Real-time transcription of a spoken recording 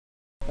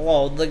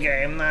Load the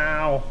game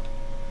now.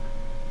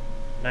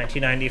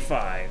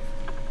 1995.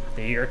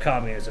 The year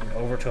communism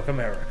overtook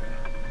America.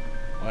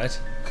 What?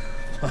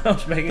 I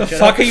was making The shit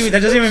fuck up. are you?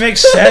 That doesn't even make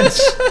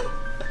sense.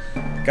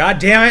 God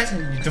damn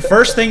it. The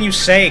first thing you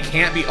say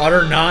can't be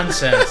utter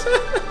nonsense.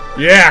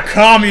 Yeah,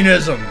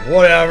 communism.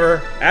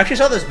 Whatever. I actually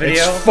saw this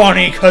video. It's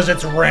funny because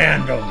it's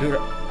random. Dude,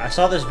 I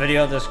saw this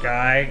video of this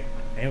guy,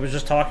 and he was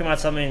just talking about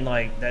something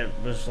like that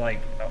was like,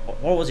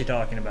 what was he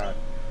talking about?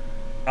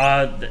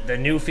 The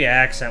Newfie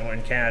accent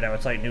in Canada.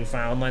 It's like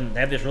Newfoundland. They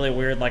have this really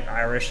weird like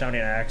Irish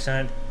sounding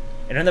accent,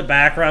 and in the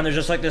background there's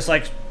just like this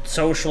like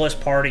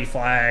socialist party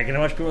flag, and a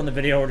bunch of people in the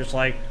video were just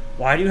like,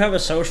 "Why do you have a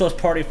socialist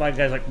party flag?" The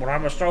guy's like, "Well,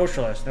 I'm a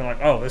socialist." And they're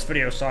like, "Oh, this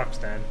video sucks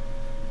then."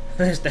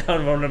 They just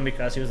downvoted him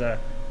because he was like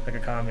a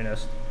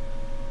communist.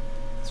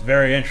 It's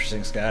very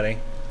interesting, Scotty.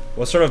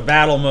 What sort of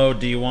battle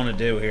mode do you want to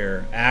do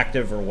here?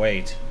 Active or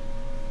wait?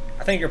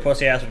 I think your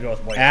pussy ass would go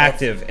with wait.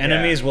 Active.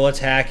 Enemies will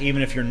attack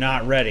even if you're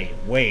not ready.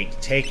 Wait.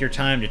 Take your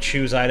time to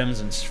choose items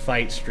and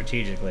fight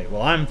strategically.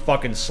 Well, I'm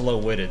fucking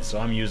slow-witted, so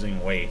I'm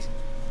using wait.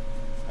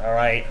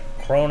 Alright.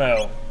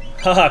 Chrono.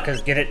 Haha,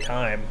 because get it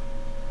time.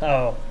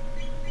 Oh.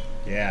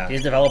 Yeah.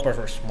 These developers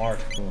were smart.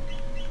 Cool.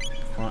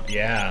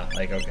 Yeah.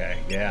 Like, okay.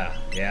 Yeah.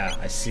 Yeah.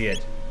 I see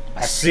it.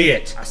 I see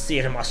it. I see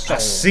it in my soul. I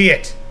see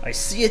it. I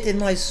see it in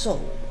my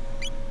soul.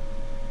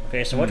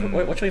 Okay, so what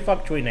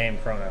should we name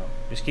Chrono?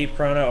 Just keep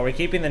Chrono? Are we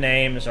keeping the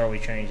names, or are we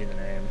changing the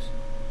names?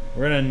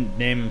 We're gonna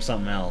name him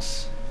something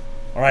else.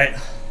 Alright,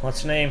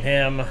 let's name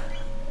him...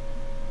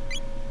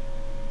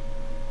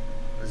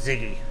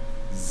 Ziggy.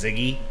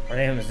 Ziggy? Or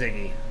name him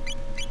Ziggy.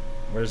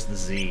 Where's the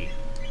Z?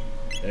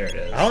 There it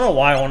is. I don't know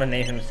why I want to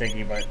name him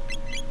Ziggy, but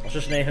let's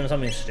just name him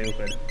something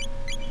stupid.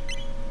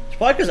 It's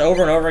probably because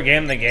over and over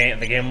again the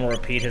game will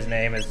repeat his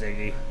name as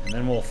Ziggy. And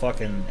then we'll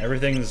fucking...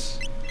 Everything's...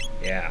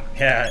 Yeah.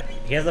 Yeah,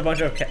 he has a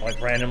bunch of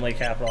like randomly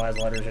capitalized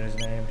letters in his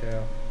name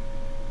too.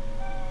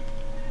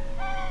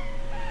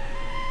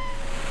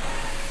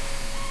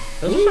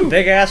 Those are some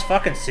big ass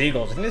fucking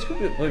seagulls. I think these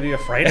people would be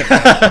afraid of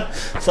them.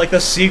 It's like the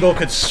seagull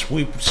could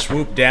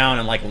swoop down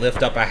and like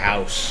lift up a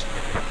house.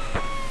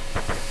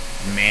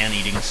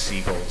 Man-eating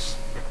seagulls.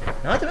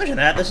 Not to mention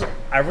that,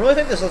 I really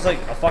think this is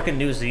like a fucking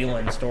New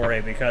Zealand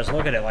story, because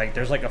look at it, like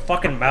there's like a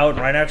fucking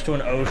mountain right next to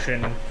an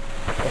ocean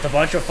with a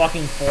bunch of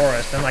fucking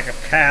forest and like a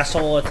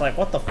castle. It's like,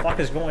 what the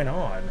fuck is going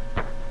on?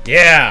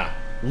 Yeah,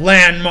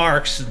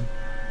 landmarks,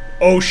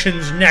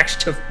 oceans next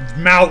to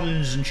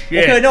mountains and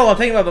shit. Okay, no, I'm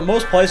thinking about, but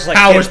most places like...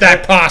 How is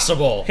that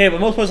possible? Okay, but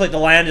most places like the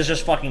land is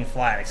just fucking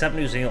flat, except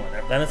New Zealand.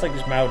 Then it's like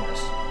just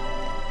mountainous.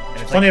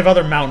 There's plenty of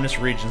other mountainous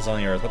regions on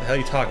the earth. What the hell are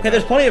you talking about?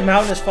 There's plenty of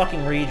mountainous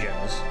fucking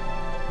regions.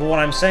 But what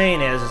I'm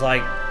saying is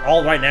like,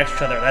 all right next to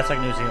each other, that's like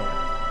New Zealand.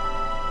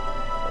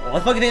 What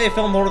the fuck do you think they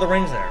filmed Lord of the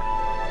Rings there?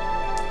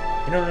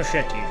 You don't know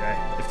shit,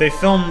 TJ. If they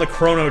film the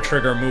Chrono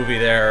Trigger movie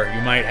there,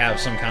 you might have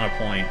some kind of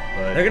point,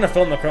 but... They're gonna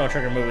film the Chrono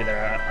Trigger movie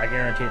there. I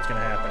guarantee it's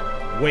gonna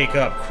happen. Wake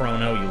up,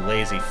 Chrono, you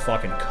lazy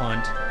fucking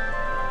cunt.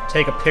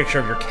 Take a picture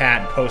of your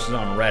cat and post it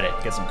on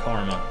Reddit. Get some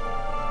karma.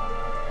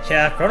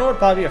 Yeah, Chrono would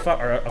probably be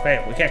a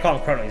okay, we can't call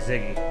him Chrono, he's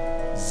Ziggy.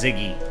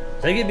 Ziggy.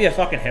 Ziggy'd be a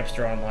fucking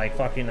hipster on, like,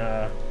 fucking,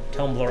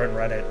 Tumblr and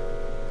Reddit.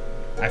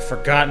 I've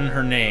forgotten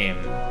her name.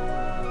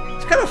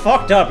 It's kind of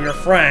fucked up, your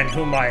friend,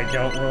 whom I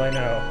don't really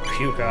know.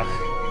 Puka.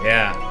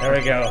 Yeah. There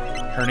we go.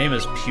 Her name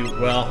is Puka.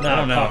 Well, no, I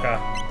don't know.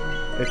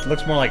 Puka. It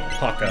looks more like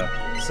Puka.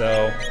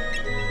 So,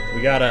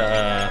 we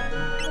gotta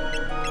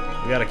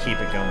keep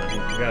it going.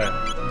 We gotta...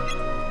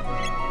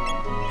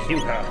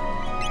 Puka.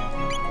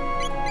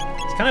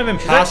 It's kind of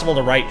impossible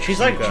to write she's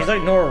Puka. She's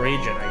like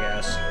Norwegian, I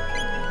guess.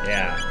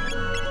 Yeah.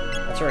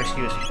 That's her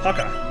excuse.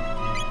 Puka.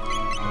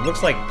 It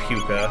looks like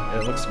Puka.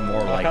 It looks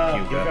more like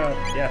Puka.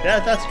 Yeah,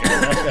 that's good.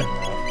 That's good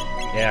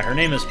enough. Yeah, her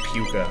name is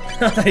Puka.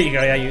 There you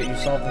go. Yeah, you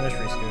solved the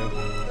mystery, Scoop.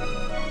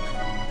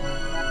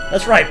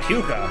 That's right,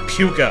 Puka.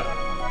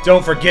 Puka.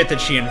 Don't forget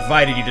that she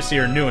invited you to see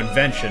her new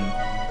invention.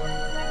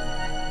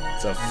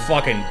 It's a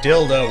fucking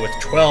dildo with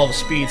 12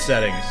 speed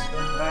settings.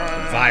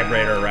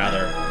 Vibrator,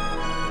 rather.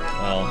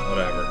 Well,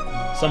 whatever.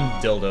 Some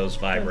dildos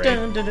vibrate.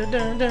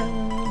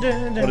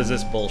 What is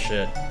this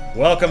bullshit?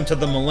 Welcome to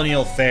the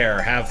Millennial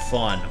Fair. Have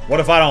fun. What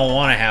if I don't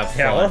want to have fun?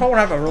 Yeah, what if I want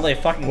to have a really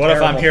fucking What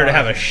if I'm here time? to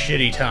have a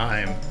shitty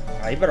time?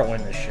 Oh, you better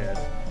win this shit.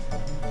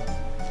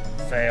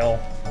 Fail.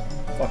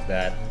 Fuck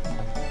that.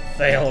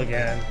 Fail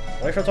again.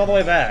 Wait for it's all the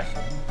way back.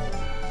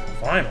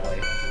 Finally.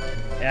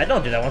 Yeah,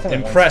 don't do that one.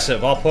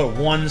 Impressive. I'll put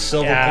 1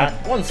 silver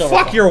point. 1 silver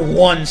Fuck point. your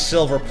 1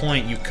 silver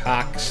point, you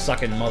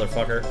cock-sucking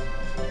motherfucker.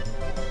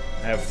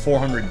 I have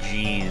 400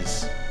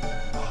 G's.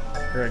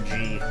 You're a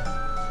G.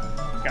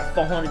 Got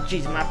 400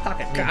 G's in my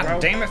pocket, God bro.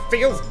 damn, it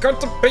feels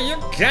good to be a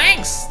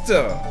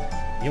gangster.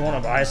 You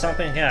want to buy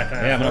something? Yeah, can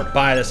I Yeah, I'm afford gonna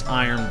buy this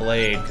iron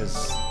blade,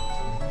 because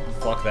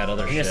fuck that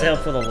other You shit. can sell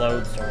for the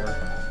load sword.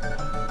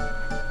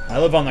 I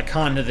live on the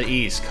continent of the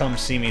east. Come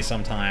see me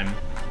sometime.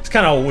 It's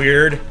kind of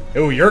weird.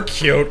 Ooh, you're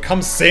cute.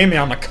 Come see me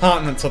on the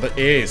continent of the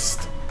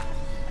east.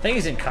 I think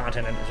he's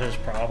incontinent is his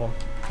problem.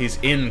 He's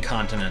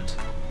incontinent.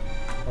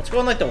 Let's go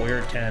in like the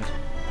weird tent.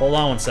 Hold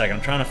on 1 second.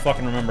 I'm trying to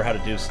fucking remember how to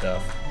do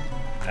stuff.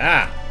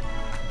 Ah!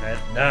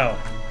 No.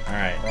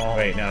 Alright. Wrong.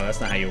 Wait, no, that's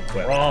not how you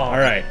equip. Wrong.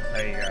 Alright.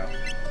 There you go.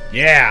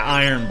 Yeah,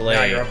 Iron Blade.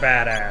 Now you're a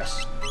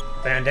badass.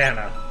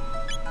 Bandana.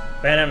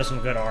 Bandana's some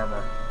good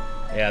armor.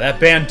 Yeah, that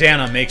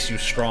bandana makes you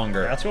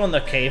stronger. Let's go in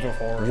the Cave of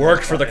Horrors.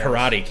 Worked for the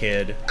Karate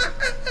Kid.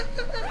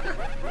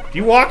 If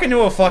you walk into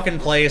a fucking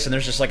place and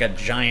there's just like a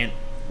giant,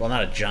 well,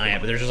 not a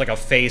giant, but there's just like a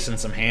face and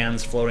some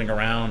hands floating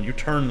around, you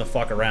turn the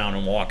fuck around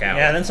and walk out.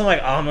 Yeah, and then some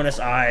like ominous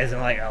eyes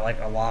and like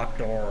a locked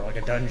door, like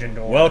a dungeon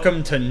door.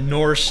 Welcome to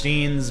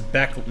Norstein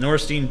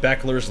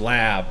Beckler's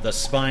lab. The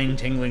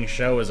spine-tingling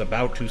show is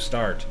about to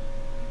start.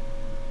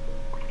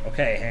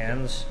 Okay,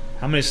 hands.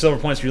 How many silver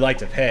points would you like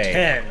to pay?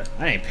 10.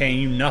 I ain't paying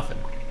you nothing.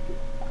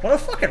 What a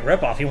fucking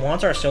ripoff. He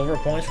wants our silver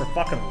points for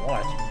fucking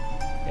what?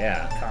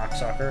 Yeah.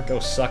 Cocksucker. Go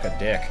suck a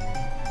dick.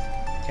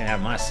 Can't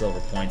have my silver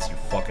points, you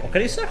fucking... Well,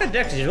 could he suck a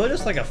dick? 'Cause he's really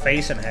just like a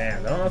face and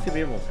hand. I don't know if he'd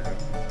be able to.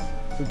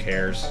 Who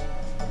cares?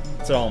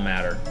 It's all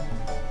matter.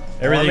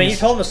 Well, I mean, you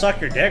told him to suck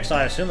your dick, so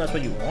I assume that's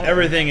what you want.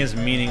 Everything is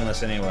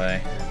meaningless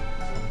anyway.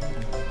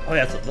 Oh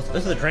yeah, this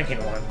is the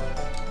drinking one.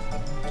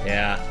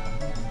 Yeah.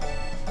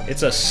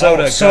 It's a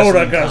soda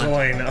soda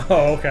guzzling.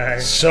 Oh, okay.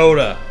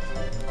 Soda.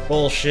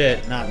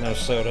 Bullshit. Not no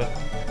soda.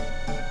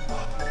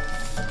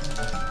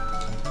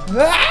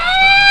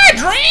 Ah!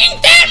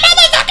 Drink that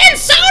motherfucking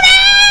soda!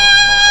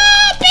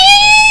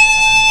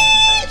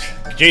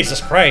 Bitch! Jesus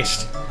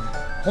Christ.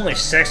 Only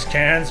 6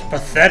 cans?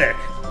 Pathetic.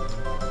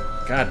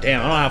 God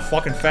damn, I don't know how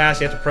fucking fast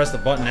you have to press the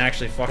button to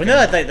actually fucking... We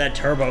know that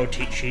turbo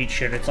cheat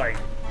shit, it's like,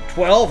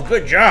 12,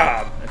 good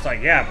job. It's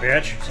like, yeah,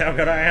 bitch. See how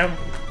good I am?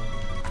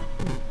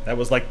 That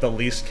was like the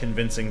least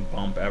convincing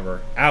bump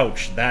ever.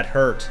 Ouch, that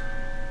hurt.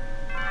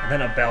 And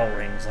then a bell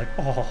rings, like,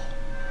 oh.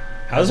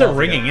 How's it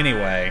ringing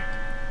anyway?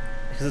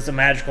 Because it's a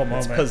magical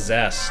moment. It's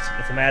possessed.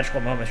 It's a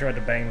magical moment. You're about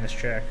to bang this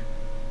chick.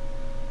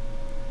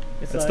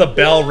 It's like, the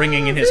bell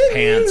ringing in his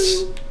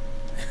pants.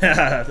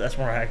 That's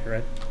more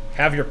accurate.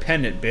 Have your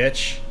pendant,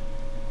 bitch.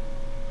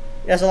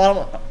 Yes, a lot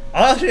of...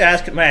 I'll actually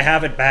ask, may I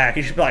have it back?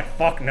 You should be like,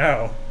 fuck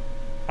no.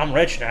 I'm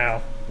rich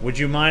now. Would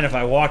you mind if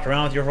I walked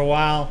around with you for a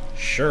while?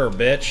 Sure,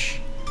 bitch.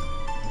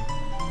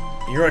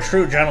 You're a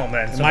true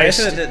gentleman. So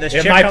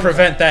it might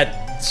prevent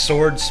that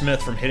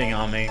swordsmith from hitting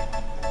on me.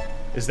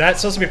 Is that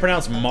supposed to be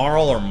pronounced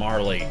Marl or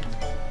Marley?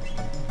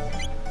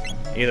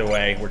 Either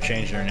way, we're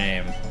changing her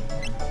name.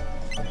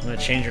 I'm gonna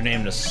change her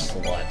name to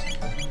Slut.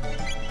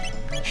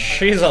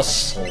 She's a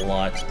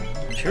slut.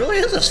 She really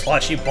is a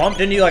slut. She bumped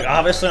into you, like,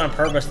 obviously on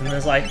purpose, and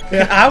is like,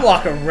 yeah, I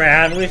walk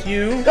around with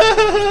you.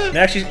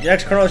 next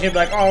Chrono's gonna be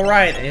like,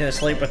 alright, and he's gonna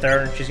sleep with her,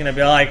 and she's gonna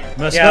be like, I'm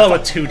gonna spell it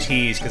with 2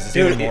 T's, because it's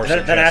even more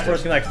then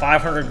afterwards, gonna be like,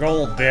 500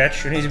 gold,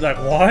 bitch, and he's gonna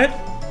be like, what?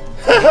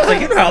 I was like,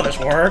 you know how this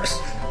works.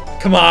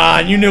 Come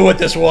on, you knew what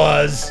this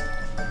was.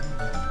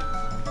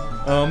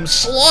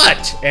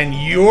 Slut! And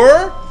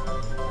you're?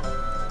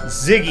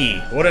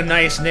 Ziggy. What a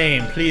nice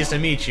name. Pleased to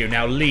meet you.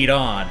 Now lead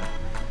on.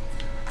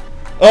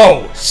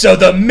 Oh, so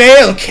the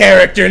male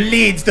character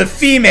leads the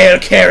female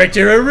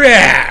character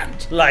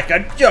around. Like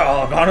a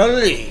dog on a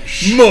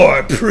leash.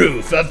 More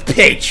proof of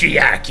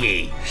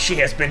patriarchy. She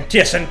has been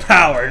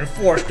disempowered and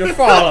forced to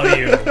follow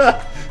you.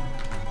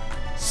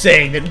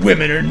 Saying that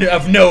women are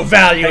of no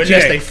value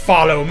unless they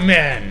follow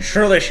men.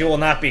 Surely she will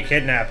not be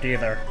kidnapped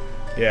either.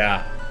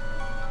 Yeah.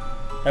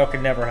 That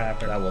could never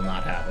happen. That will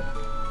not happen.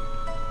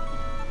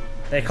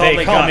 They call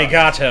me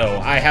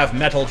Gato. I have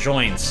metal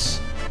joints.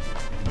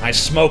 I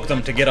smoke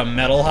them to get a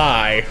metal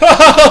high.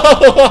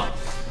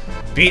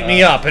 Beat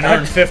me up and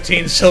earn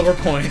 15 silver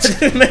points. That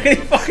didn't make any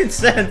fucking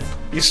sense.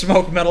 You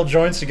smoke metal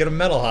joints to get a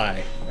metal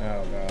high.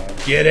 Oh god.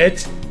 Get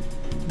it?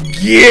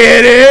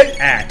 Get it?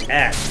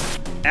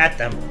 At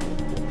them.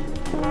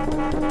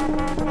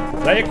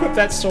 Did I equip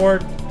that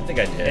sword? I think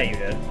I did. Yeah, you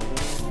did.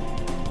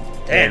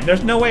 Damn,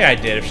 there's no way I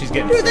did if she's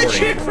getting 40. Dude, that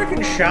chick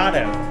freaking shot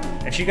him.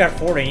 And she got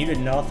 40 and you did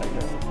nothing.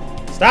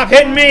 Stop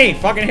hitting me!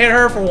 Fucking hit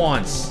her for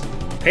once.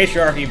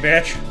 Patriarchy,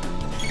 bitch.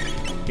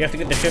 You have to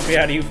get the shit beat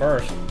out of you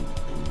first.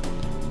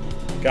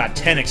 Got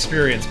 10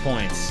 experience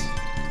points.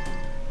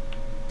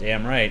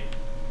 Damn right.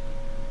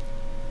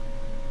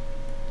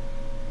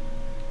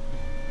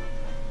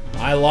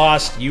 I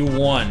lost, you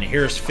won.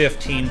 Here's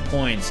 15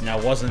 points.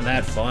 Now, wasn't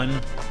that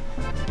fun?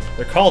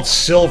 They're called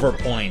silver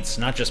points,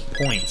 not just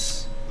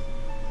points.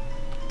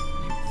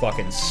 You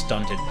fucking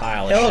stunted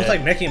pile of shit. That looks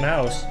like Mickey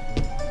Mouse.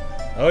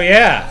 Oh,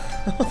 yeah.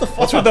 What the fuck?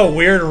 What's with the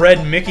weird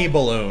red Mickey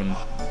balloon?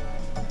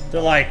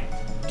 They're like,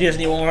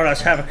 Disney won't let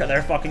us have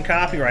their fucking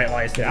copyright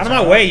license. Get out of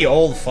my way, you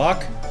old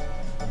fuck.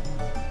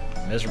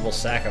 Miserable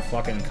sack of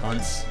fucking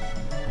cunts.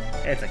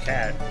 It's a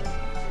cat.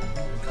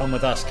 Come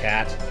with us,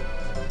 cat.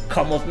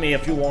 Come with me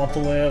if you want to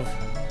live.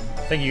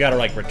 I think you gotta,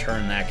 like,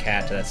 return that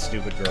cat to that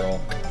stupid girl.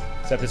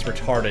 Except it's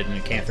retarded and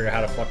it can't figure out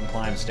how to fucking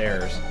climb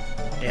stairs.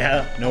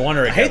 Yeah. No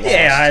wonder it I hate got the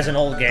lost. AIs in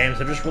old games.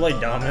 They're just really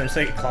dumb and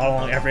they get caught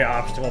along every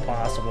obstacle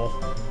possible.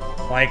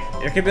 Like,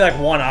 there could be like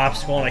one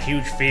obstacle in a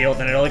huge field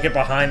and it'll get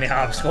behind the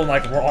obstacle and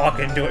like walk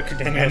into it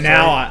continuously. And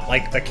now,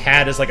 like, the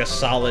cat is like a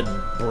solid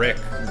brick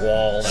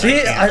wall that See,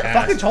 I can't I pass.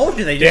 fucking told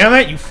you they just... Damn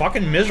it, you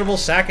fucking miserable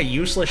sack of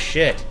useless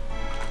shit.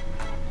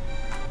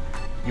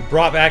 You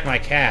brought back my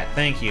cat.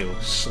 Thank you,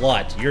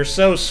 slut. You're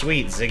so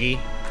sweet, Ziggy.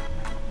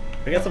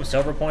 We got some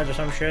silver points or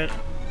some shit?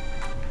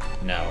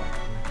 No.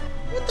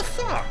 What the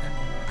fuck?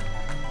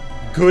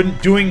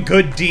 Doing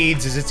good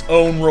deeds is its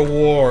own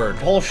reward.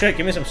 Bullshit,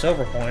 give me some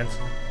silver points.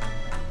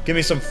 Give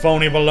me some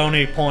phony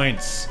baloney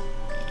points.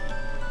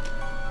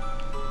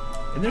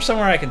 Isn't there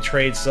somewhere I can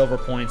trade silver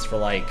points for,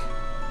 like...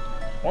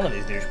 One of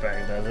these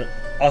douchebags does it.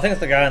 Oh, I think it's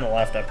the guy on the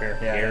left up here.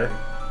 Yeah. Here?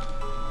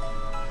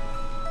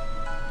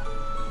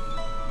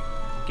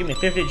 Give me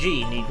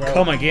 50G, Negro.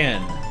 Come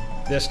again.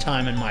 This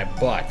time in my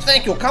butt.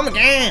 Thank you, come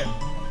again!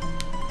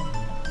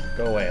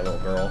 Go away, little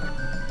girl.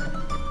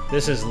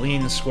 This is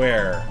Lean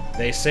Square.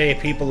 They say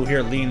people who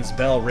hear Lean's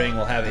bell ring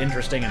will have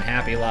interesting and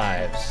happy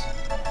lives.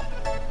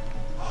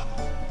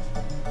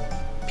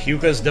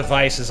 Puka's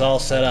device is all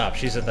set up.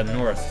 She's at the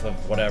north of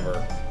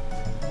whatever.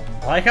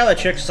 I like how the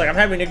chick's like, I'm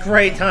having a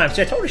great time.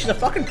 See, I told her she's a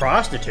fucking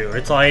prostitute.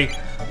 It's like,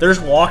 they're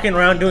just walking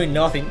around doing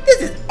nothing.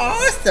 This is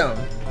awesome!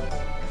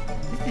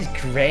 This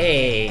is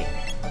great.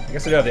 I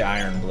guess I do have the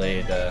iron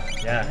blade.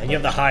 Yeah, and you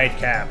have the hide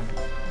cap.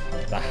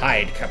 The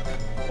hide cap.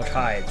 Which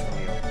hides from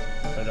you.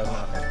 So it does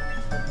nothing.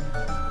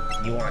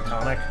 You want a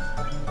tonic?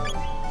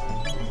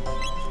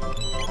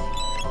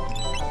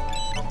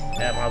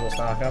 Yeah, might as well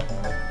stock up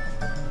on it.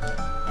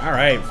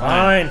 Alright,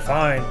 fine.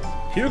 Fine.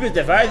 Puka's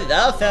device is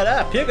all set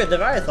up. Puka's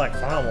device is like,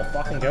 fine, we'll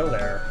fucking go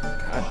there.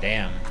 God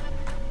damn.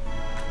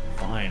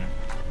 Fine.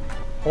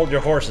 Hold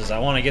your horses, I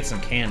want to get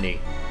some candy.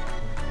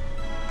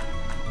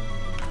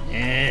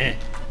 Eh.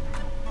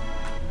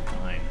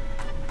 Fine.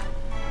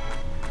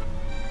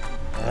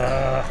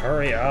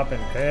 Hurry up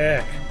and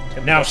pick.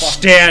 Now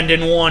stand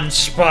in one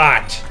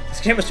spot! This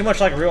game is too much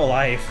like real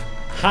life.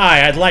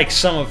 Hi, I'd like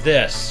some of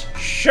this.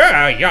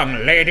 Sure,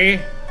 young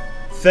lady.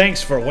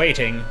 Thanks for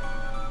waiting.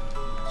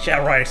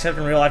 Yeah, right, except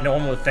in real life, no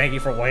one would thank you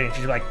for waiting.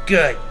 She'd be like,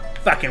 good.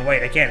 Fucking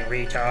wait again,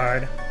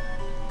 retard.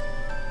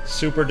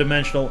 Super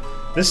dimensional.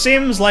 This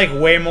seems like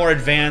way more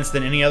advanced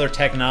than any other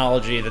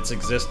technology that's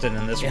existed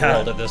in this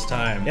world at this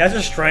time. Yeah, it's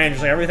just strange.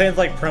 Like, everything's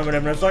like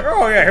primitive, and it's like,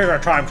 oh yeah, here's our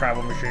time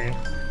travel machine.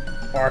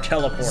 Or our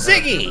teleporter.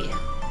 Ziggy!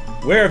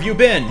 Where have you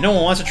been? No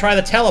one wants to try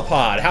the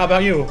telepod. How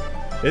about you?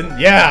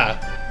 Yeah.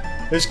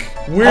 It's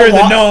weird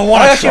that no one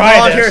wants to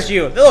try this.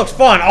 You. It looks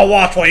fun. I'll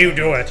watch while you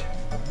do it.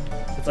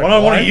 It's like,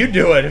 why don't you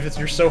do it if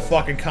you're so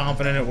fucking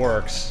confident it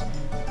works?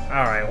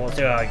 Alright, we'll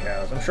see how it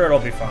goes. I'm sure it'll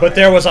be fine. But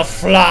there was a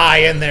fly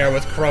in there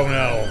with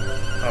Chrono.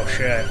 Oh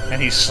shit.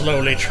 And he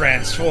slowly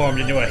transformed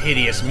into a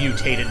hideous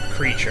mutated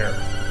creature.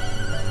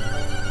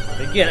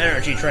 Begin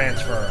energy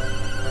transfer.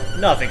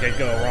 Nothing could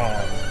go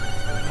wrong.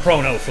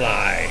 Chrono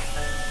Fly.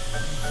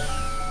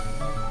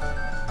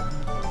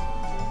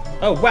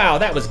 Oh wow,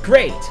 that was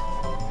great!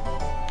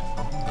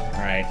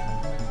 Alright.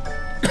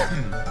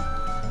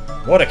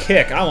 What a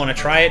kick, I want to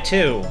try it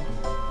too.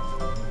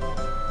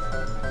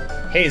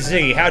 Hey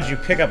Ziggy, how'd you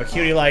pick up a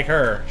cutie like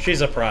her?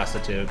 She's a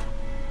prostitute.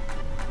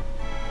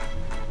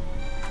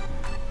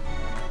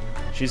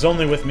 She's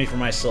only with me for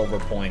my silver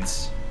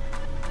points.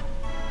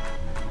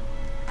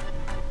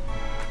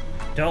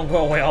 Don't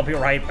go away, I'll be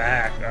right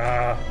back.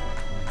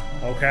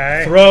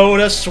 Okay. Throw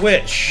the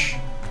switch!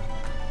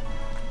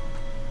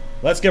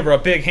 Let's give her a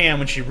big hand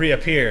when she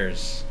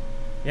reappears.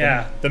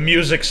 Yeah. The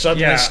music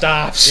suddenly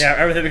stops. Yeah,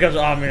 everything becomes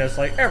ominous,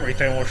 like,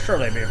 everything will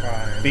surely be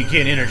fine.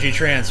 Begin energy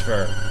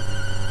transfer.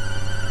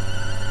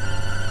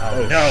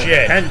 Oh no,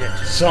 shit. Pendant.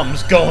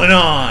 Something's going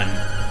on.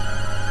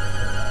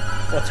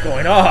 What's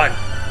going on?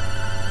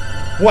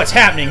 What's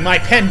happening? My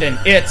pendant,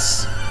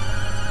 it's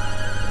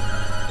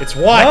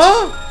what?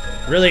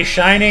 Huh? Really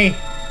shiny?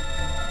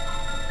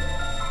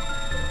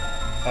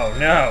 Oh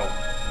no.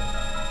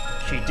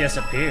 She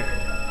disappeared.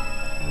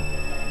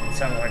 It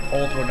sounded like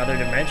hole to another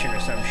dimension or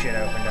some shit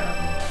opened up.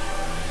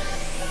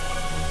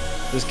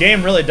 This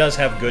game really does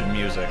have good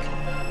music.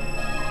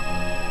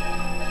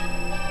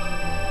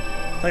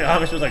 Like,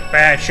 obviously, it was like,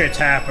 bad shit's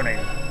happening.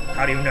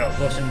 How do you know?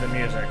 Listen to the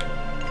music.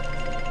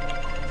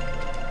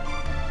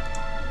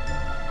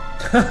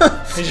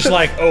 He's just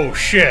like, oh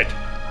shit.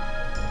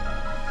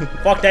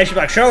 Fuck that, she's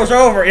like, show's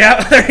over.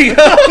 Yeah, there you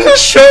go.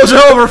 Show's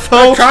over,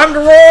 folks. Time to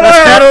roll Let's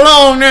out. head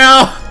along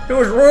now. It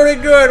was really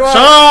good. Wow. It's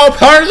all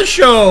part of the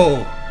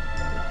show.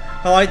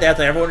 I like that.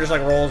 Everyone just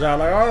like rolls out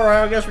like,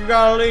 alright, I guess we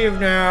gotta leave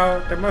now.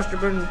 There must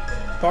have been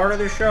part of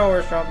the show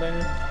or something.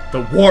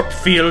 The warp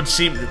field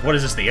seems... What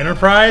is this, the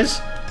Enterprise?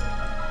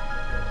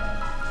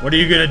 What are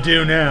you gonna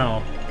do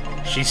now?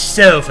 She's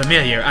so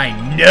familiar.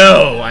 I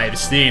know I've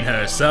seen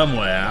her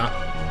somewhere.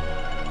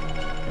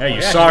 Yeah,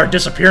 you saw her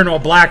disappear into a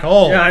black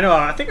hole. Yeah, I know.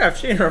 I think I've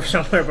seen her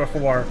somewhere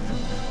before.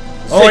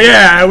 Oh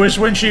yeah, it was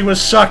when she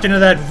was sucked into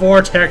that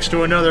vortex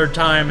to another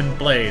time and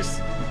place.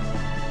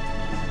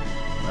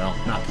 Well,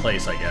 not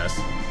place, I guess.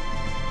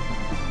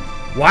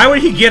 Why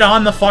would he get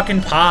on the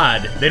fucking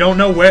pod? They don't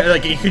know where,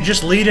 like, he could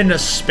just lead into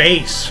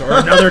space or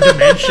another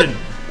dimension.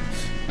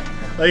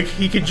 Like,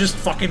 he could just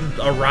fucking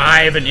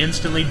arrive and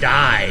instantly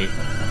die.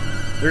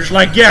 They're just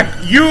like,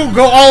 yeah, you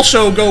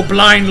also go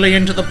blindly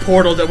into the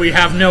portal that we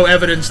have no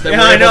evidence that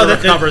we're able to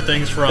recover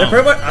things from.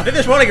 Pretty much, I think they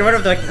just want to get rid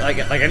of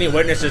like any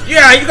witnesses.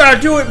 Yeah, you gotta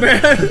do it,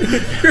 man.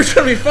 You're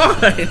gonna be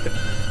fine.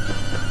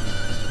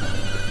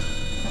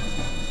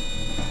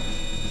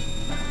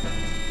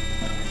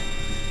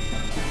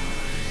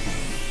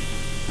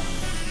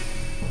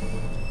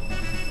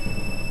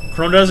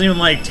 Chrono doesn't even,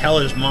 like, tell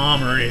his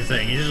mom or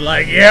anything. He's just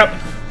like, yep.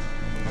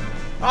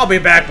 I'll be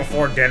back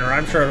before dinner.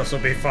 I'm sure this will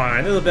be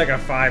fine. This will be like a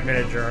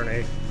 5-minute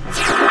journey.